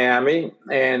to Miami.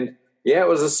 And yeah, it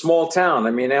was a small town.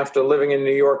 I mean, after living in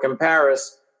New York and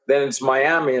Paris, then it's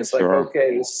Miami. It's like,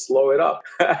 okay, let's slow it up.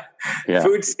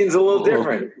 Food scene's a little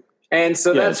different. And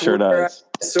so that's where I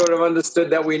sort of understood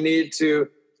that we need to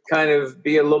kind of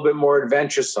be a little bit more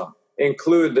adventuresome,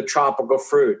 include the tropical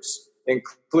fruits,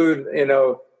 include,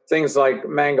 things like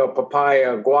mango,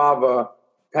 papaya, guava,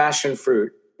 passion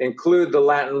fruit, include the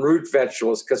Latin root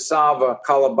vegetables, cassava,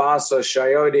 calabaza,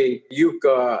 chayote,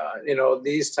 yuca,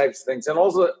 these types of things. And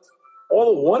also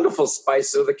all the wonderful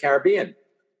spices of the Caribbean.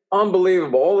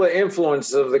 Unbelievable. All the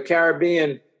influences of the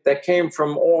Caribbean that came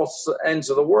from all ends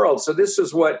of the world. So this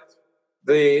is what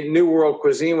the New World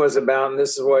cuisine was about. And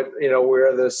this is what,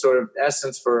 where the sort of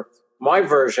essence for my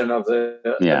version of the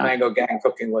Mango Gang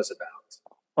cooking was about.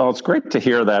 Well, it's great to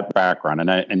hear that background.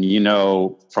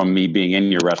 And from me being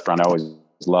in your restaurant, I always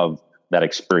love that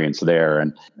experience there.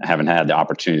 And having had the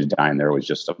opportunity to dine there was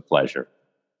just a pleasure.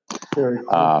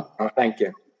 Thank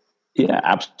you. Yeah,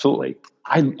 absolutely.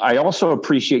 I also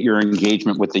appreciate your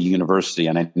engagement with the university,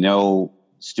 and I know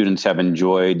students have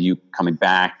enjoyed you coming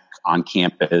back on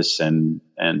campus, and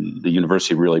the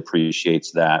university really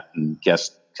appreciates that, and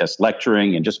guest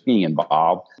lecturing and just being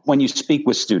involved. When you speak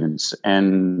with students,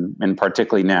 and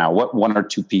particularly now, what 1 or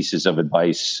 2 pieces of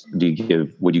advice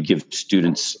would you give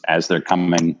students as they're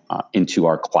coming into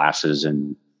our classes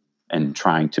and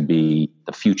trying to be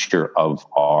the future of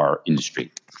our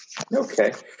industry?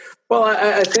 Okay. Well,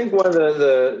 I think one of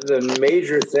the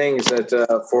major things that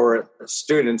for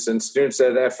students at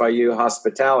FIU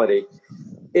hospitality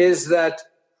is that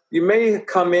you may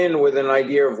come in with an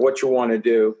idea of what you want to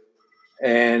do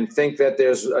and think that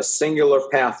there's a singular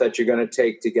path that you're going to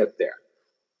take to get there.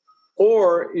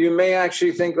 Or you may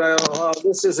actually think, well,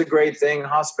 this is a great thing,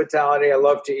 hospitality, I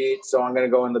love to eat, so I'm going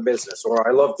to go in the business. Or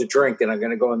I love to drink and I'm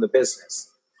going to go in the business.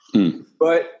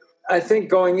 But I think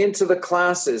going into the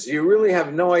classes, you really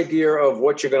have no idea of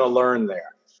what you're going to learn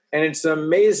there. And it's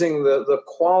amazing the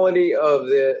quality of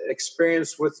the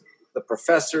experience with the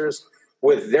professors,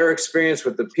 with their experience,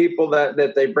 with the people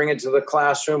that they bring into the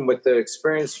classroom, with the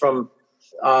experience from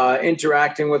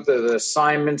interacting with the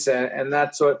assignments and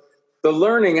that sort. The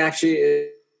learning actually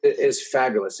is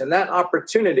fabulous. And that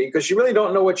opportunity, because you really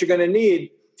don't know what you're going to need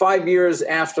 5 years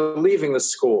after leaving the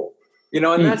school.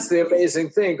 And that's the amazing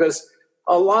thing, because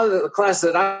a lot of the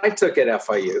classes that I took at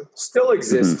FIU still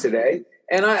exist today.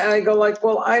 And I go like,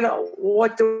 well,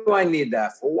 what do I need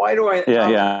that for? Why do I?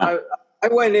 I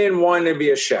went in wanting to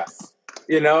be a chef,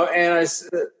 and I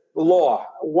said, law.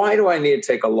 Why do I need to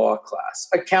take a law class?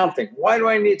 Accounting. Why do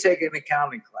I need to take an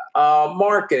accounting class?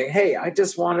 Marketing. Hey, I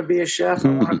just want to be a chef. I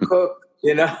want to cook,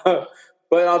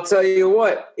 But I'll tell you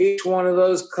what, each one of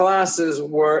those classes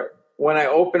were, when I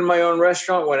opened my own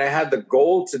restaurant, when I had the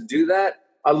goal to do that,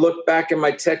 I looked back in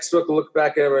my textbook, looked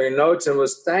back at my notes, and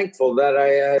was thankful that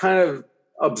I kind of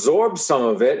absorbed some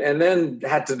of it and then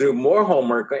had to do more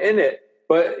homework in it.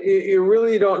 But you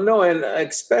really don't know. And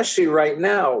especially right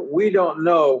now, we don't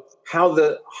know how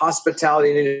the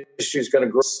hospitality industry is going to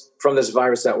grow from this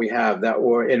virus that we have, that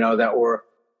we're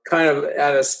kind of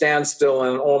at a standstill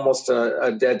and almost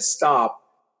a dead stop.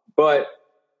 But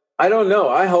I don't know.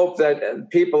 I hope that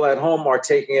people at home are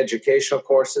taking educational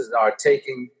courses, are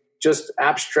taking just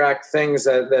abstract things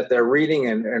that they're reading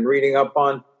and reading up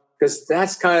on, because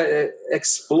that's kind of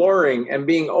exploring and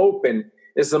being open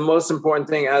is the most important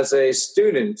thing as a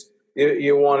student.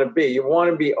 You want to be. You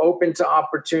want to be open to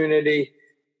opportunity,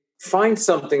 find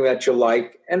something that you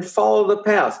like, and follow the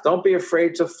path. Don't be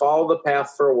afraid to follow the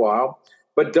path for a while,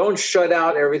 but don't shut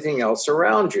out everything else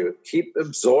around you. Keep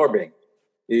absorbing.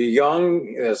 You're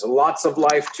young. There's lots of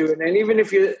life to it. And even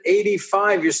if you're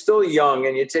 85, you're still young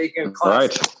and you're taking a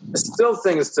class. Right. There's still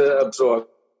things to absorb.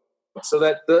 So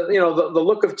that the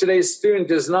look of today's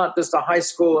student is not just a high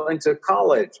school into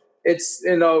college. It's,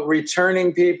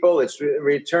 returning people. It's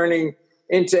returning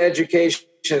into education.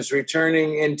 It's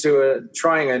returning into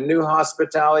trying a new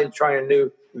hospitality, trying a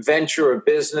new venture or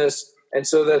business. And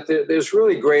so that there's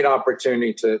really great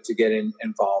opportunity to get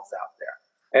involved out there.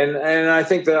 And I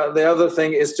think the other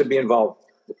thing is to be involved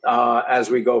as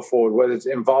we go forward, whether it's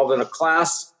involved in a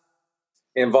class,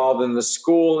 involved in the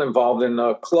school, involved in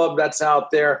a club that's out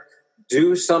there.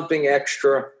 Do something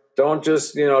extra. Don't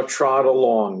just, trot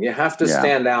along. You have to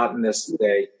stand out in this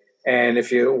day. And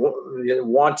if you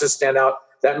want to stand out,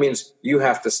 that means you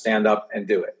have to stand up and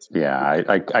do it. Yeah,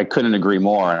 I couldn't agree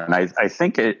more. And I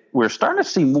think we're starting to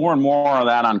see more and more of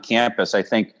that on campus. I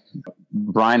think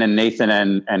Brian and Nathan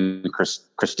and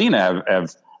Christina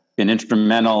have been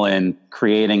instrumental in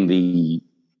creating the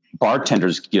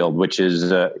Bartenders Guild, which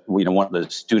is one of the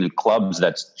student clubs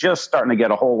that's just starting to get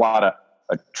a whole lot of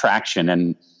traction.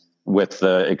 And with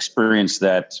the experience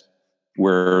that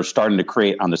we're starting to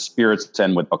create on the spirits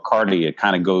end with Bacardi, it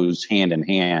kind of goes hand in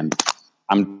hand.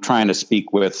 I'm trying to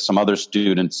speak with some other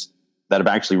students that have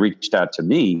actually reached out to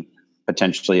me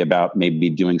potentially about maybe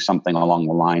doing something along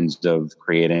the lines of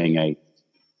creating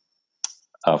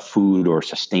a food or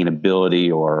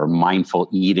sustainability or mindful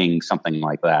eating, something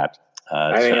like that.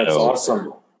 I think that's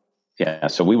awesome. Yeah.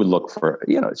 So we would look for,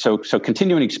 so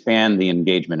continuing to expand the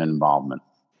engagement and involvement.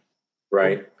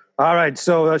 Right. All right.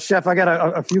 So, Chef, I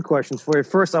got a few questions for you.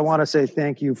 First, I want to say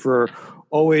thank you for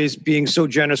always being so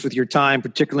generous with your time,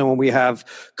 particularly when we have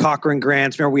Cochrane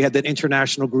grants. Remember, we had that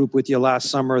international group with you last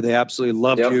summer. They absolutely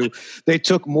loved you. They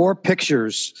took more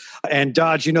pictures. And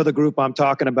Dodge, the group I'm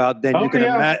talking about, than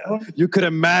you could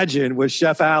imagine with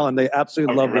Chef Allen. They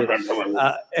absolutely loved it.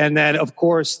 And then, of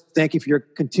course, thank you for your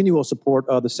continual support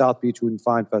of the South Beach Food and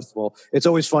Fine Festival. It's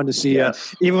always fun to see you.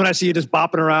 Even when I see you just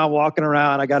bopping around, walking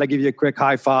around, I got to give you a quick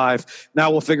high five.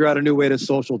 Now we'll figure out a new way to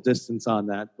social distance on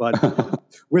that. But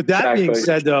with that being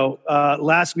said, though,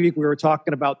 last week we were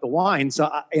talking about the wine.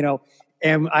 So,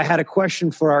 and I had a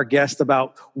question for our guest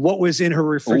about what was in her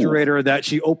refrigerator that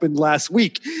she opened last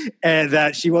week and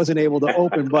that she wasn't able to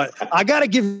open. But I got to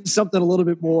give something a little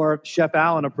bit more Chef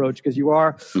Allen approach, because you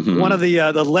are one of the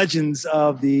legends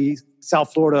of the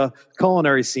South Florida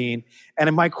culinary scene.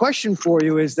 And my question for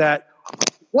you is that,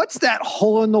 what's that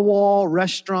hole-in-the-wall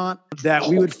restaurant that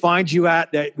we would find you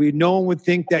at that no one would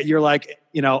think that you're like,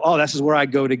 this is where I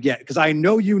go to get? Because I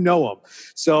know you know them.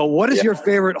 So what is your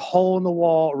favorite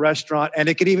hole-in-the-wall restaurant? And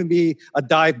it could even be a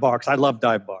dive bar, because I love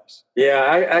dive bars.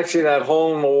 Yeah, actually that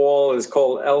hole-in-the-wall is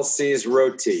called Elsie's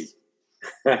Roti.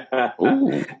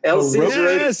 Elsie's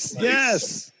Roti.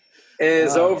 Yes.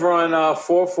 Is over on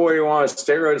 441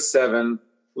 State Road 7,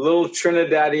 little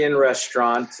Trinidadian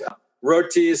restaurant.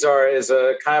 Rotis is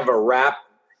a kind of a wrap,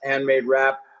 handmade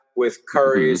wrap with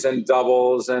curries and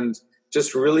doubles and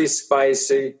just really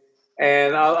spicy.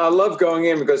 And I love going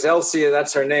in because Elsie,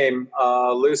 that's her name,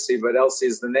 Lucy, but Elsie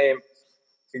is the name.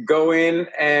 You go in,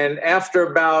 and after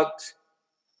about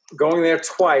going there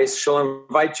twice, she'll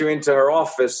invite you into her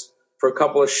office for a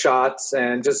couple of shots,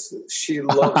 and she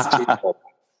loves people.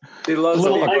 She loves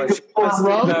people.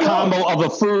 Combo of the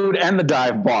food and the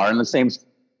dive bar in the same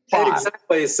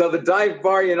Exactly. So the dive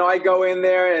bar, I go in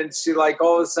there and she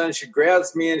all of a sudden she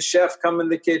grabs me and chef, come in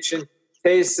the kitchen,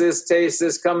 taste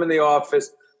this, come in the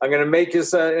office. I'm going to make you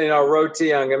some,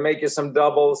 roti. I'm going to make you some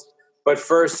doubles. But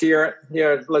first here,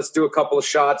 let's do a couple of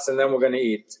shots and then we're going to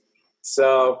eat.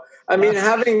 So,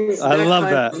 having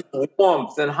that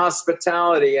warmth and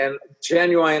hospitality and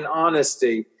genuine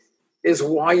honesty is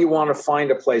why you want to find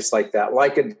a place like that,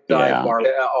 like a dive bar,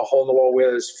 a hole in the wall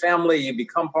where there's family, you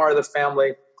become part of the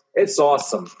family. It's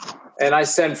awesome. And I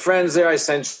send friends there, I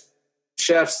send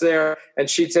chefs there, and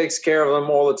she takes care of them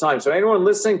all the time. So anyone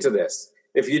listening to this,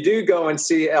 if you do go and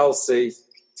see Elsie,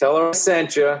 tell her I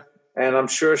sent you, and I'm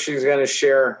sure she's going to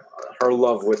share her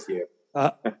love with you.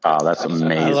 That's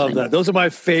amazing. I love that. Those are my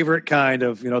favorite kind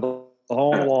of, the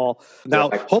hole in the wall. Now,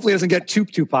 hopefully it doesn't get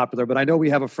too popular, but I know we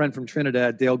have a friend from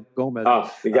Trinidad, Dale Gomez.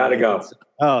 Oh, you got to go.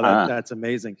 That's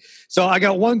amazing. So I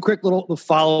got one quick little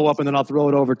follow-up, and then I'll throw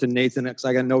it over to Nathan, because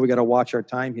I know we got to watch our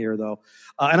time here, though.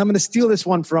 And I'm going to steal this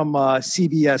one from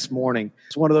CBS Morning.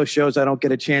 It's one of those shows I don't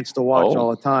get a chance to watch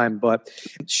all the time. But,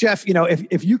 Chef,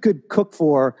 if you could cook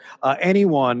for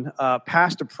anyone,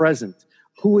 past or present,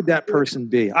 who would that person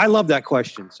be? I love that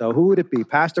question. So who would it be,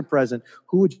 past or present?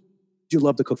 Who would you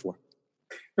love to cook for?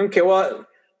 Okay, well,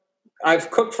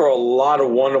 I've cooked for a lot of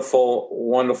wonderful,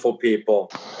 wonderful people.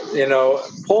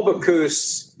 Paul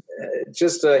Bocuse,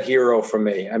 just a hero for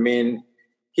me.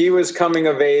 He was coming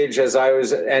of age as I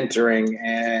was entering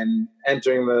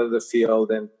the field,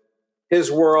 and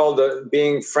his world of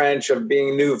being French, of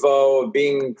being nouveau, of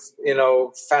being,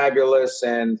 fabulous.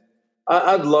 And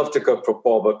I'd love to cook for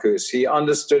Paul Bocuse. He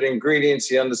understood ingredients,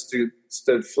 he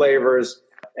understood flavors,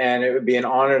 and it would be an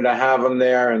honor to have him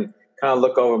there and kind of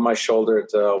look over my shoulder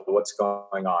to what's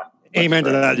going on. Amen to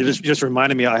that. You just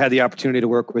reminded me, I had the opportunity to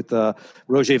work with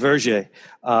Roger Verger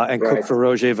and cook for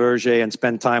Roger Verger and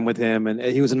spend time with him. And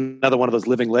he was another one of those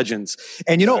living legends.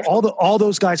 And, all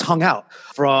those guys hung out,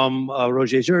 from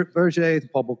Roger Verger to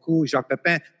Paul Bocuse, Jacques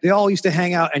Pepin. They all used to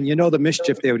hang out, and the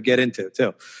mischief they would get into,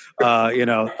 too.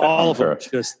 All of them.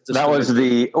 Just that was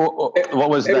what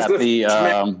was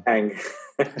that?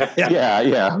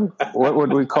 Yeah. What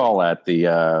would we call that?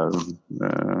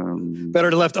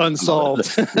 Better left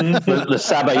unsolved. the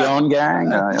Sabayon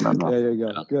gang? I don't know. There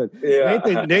you go. Good.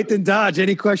 Yeah. Nathan Dodge,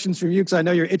 any questions from you? Because I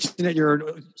know you're itching at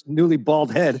your newly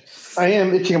bald head. I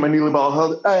am itching at my newly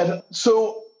bald head.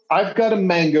 So I've got a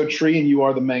mango tree, and you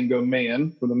are the mango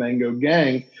man for the mango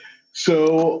gang.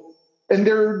 So, and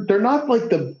they're not like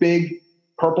the big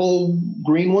purple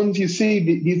green ones you see.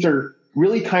 These are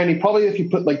really tiny, probably if you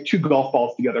put like two golf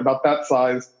balls together, about that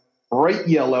size, bright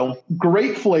yellow,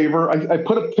 great flavor. I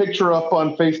put a picture up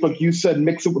on Facebook. You said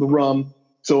mix it with rum.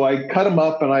 So I cut them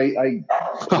up and I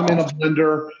put them in a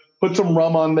blender, put some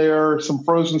rum on there, some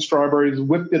frozen strawberries,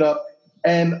 whipped it up.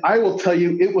 And I will tell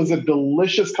you, it was a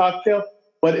delicious cocktail,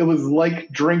 but it was like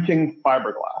drinking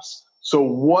fiberglass. So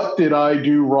what did I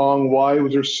do wrong? Why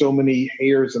was there so many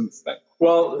hairs in this thing?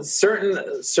 Well,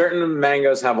 certain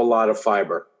mangoes have a lot of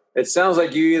fiber. It sounds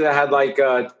like you either had like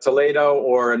a Toledo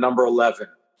or a number 11,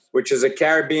 which is a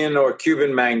Caribbean or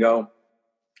Cuban mango.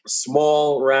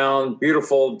 Small, round,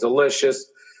 beautiful, delicious.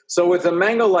 So with a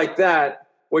mango like that,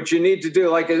 what you need to do,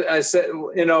 like I said,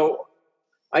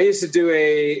 I used to do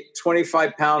a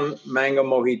 25-pound mango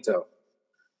mojito.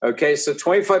 Okay, so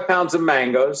 25 pounds of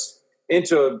mangoes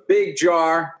into a big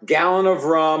jar, gallon of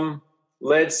rum,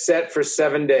 lead set for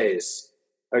 7 days.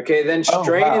 Okay, then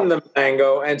strain the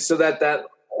mango, and so that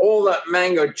all that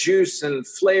mango juice and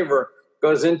flavor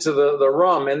goes into the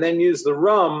rum, and then use the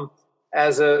rum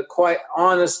as a quite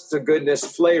honest to goodness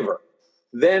flavor.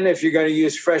 Then if you're going to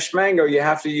use fresh mango, you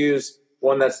have to use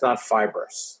one that's not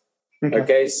fibrous.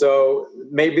 Okay, so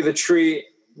maybe the tree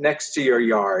next to your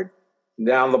yard,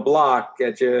 down the block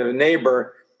at your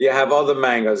neighbor, you have other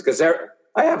mangoes. Because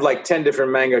I have like 10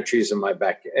 different mango trees in my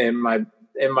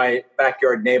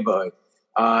backyard neighborhood,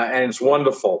 and it's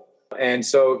wonderful. And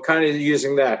so kind of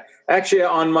using that. Actually,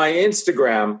 on my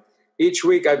Instagram, each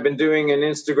week I've been doing an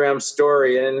Instagram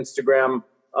story, an Instagram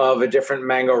of a different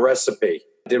mango recipe.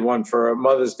 I did one for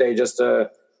Mother's Day just a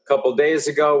couple days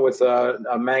ago with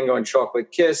a mango and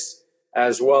chocolate kiss,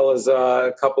 as well as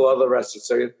a couple other recipes.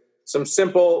 So some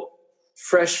simple,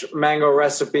 fresh mango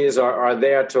recipes are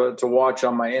there to watch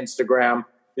on my Instagram.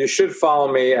 You should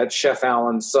follow me at Chef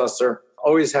Alan Susser.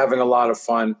 Always having a lot of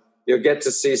fun. You'll get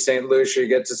to see St. Lucia. You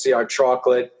get to see our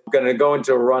chocolate. I'm going to go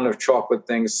into a run of chocolate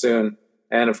things soon.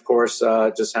 And, of course,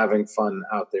 just having fun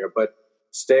out there. But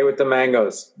stay with the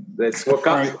mangoes. We're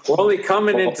only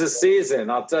coming into season,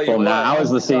 I'll tell you. Well, now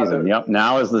is the season. Yep,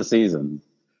 now is the season.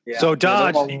 Yeah. So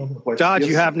Dodge, Yes.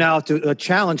 you have now a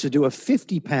challenge to do a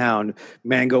 50-pound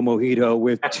mango mojito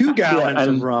with 2 gallons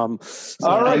of rum. So,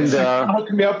 all right,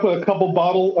 hook me up with a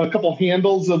couple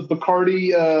handles of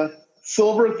Bacardi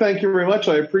Silver. Thank you very much.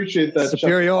 I appreciate that.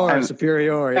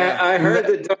 Superior. Yeah. I heard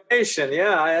the donation.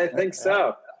 Yeah, I think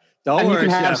so. Don't worry, you can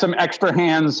have Chef. some extra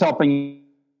hands helping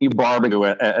you barbecue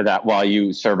at that while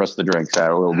you serve us the drinks.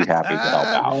 We'll be happy to help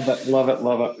out. Love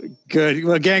it. Good.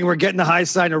 Well, gang, we're getting the high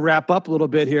side to wrap up a little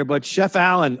bit here, but Chef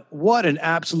Allen, what an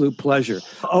absolute pleasure.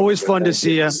 Always fun to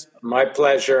see you. My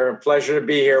pleasure. Pleasure to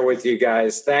be here with you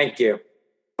guys. Thank you.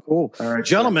 Cool. All right,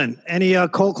 gentlemen, any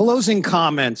closing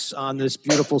comments on this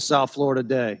beautiful South Florida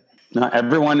day?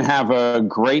 Everyone have a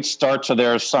great start to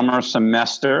their summer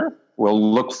semester. We'll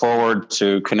look forward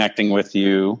to connecting with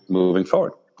you moving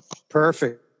forward.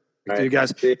 Perfect. You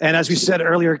guys. And as we said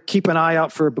earlier, keep an eye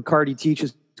out for Bacardi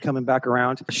Teaches coming back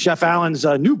around. Chef Allen's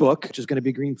new book, which is going to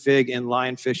be Green Fig and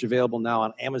Lionfish, available now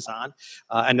on Amazon.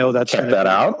 I know that's check that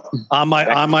out on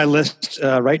my list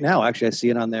right now. Actually, I see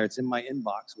it on there. It's in my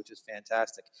inbox, which is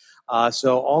fantastic.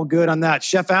 So all good on that.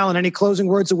 Chef Allen, any closing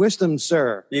words of wisdom,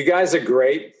 sir? You guys are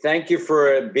great. Thank you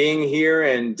for being here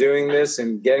and doing this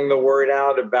and getting the word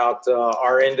out about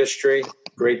our industry.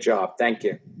 Great job. Thank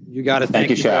you. You got it. Thank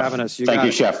you, Chef, for having us. Thank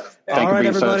you, Chef. Thank you for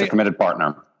being such a committed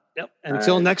partner. Yep.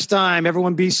 Until next time,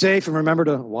 everyone be safe and remember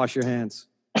to wash your hands.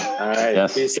 All right.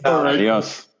 Yes. Peace out.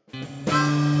 Adios.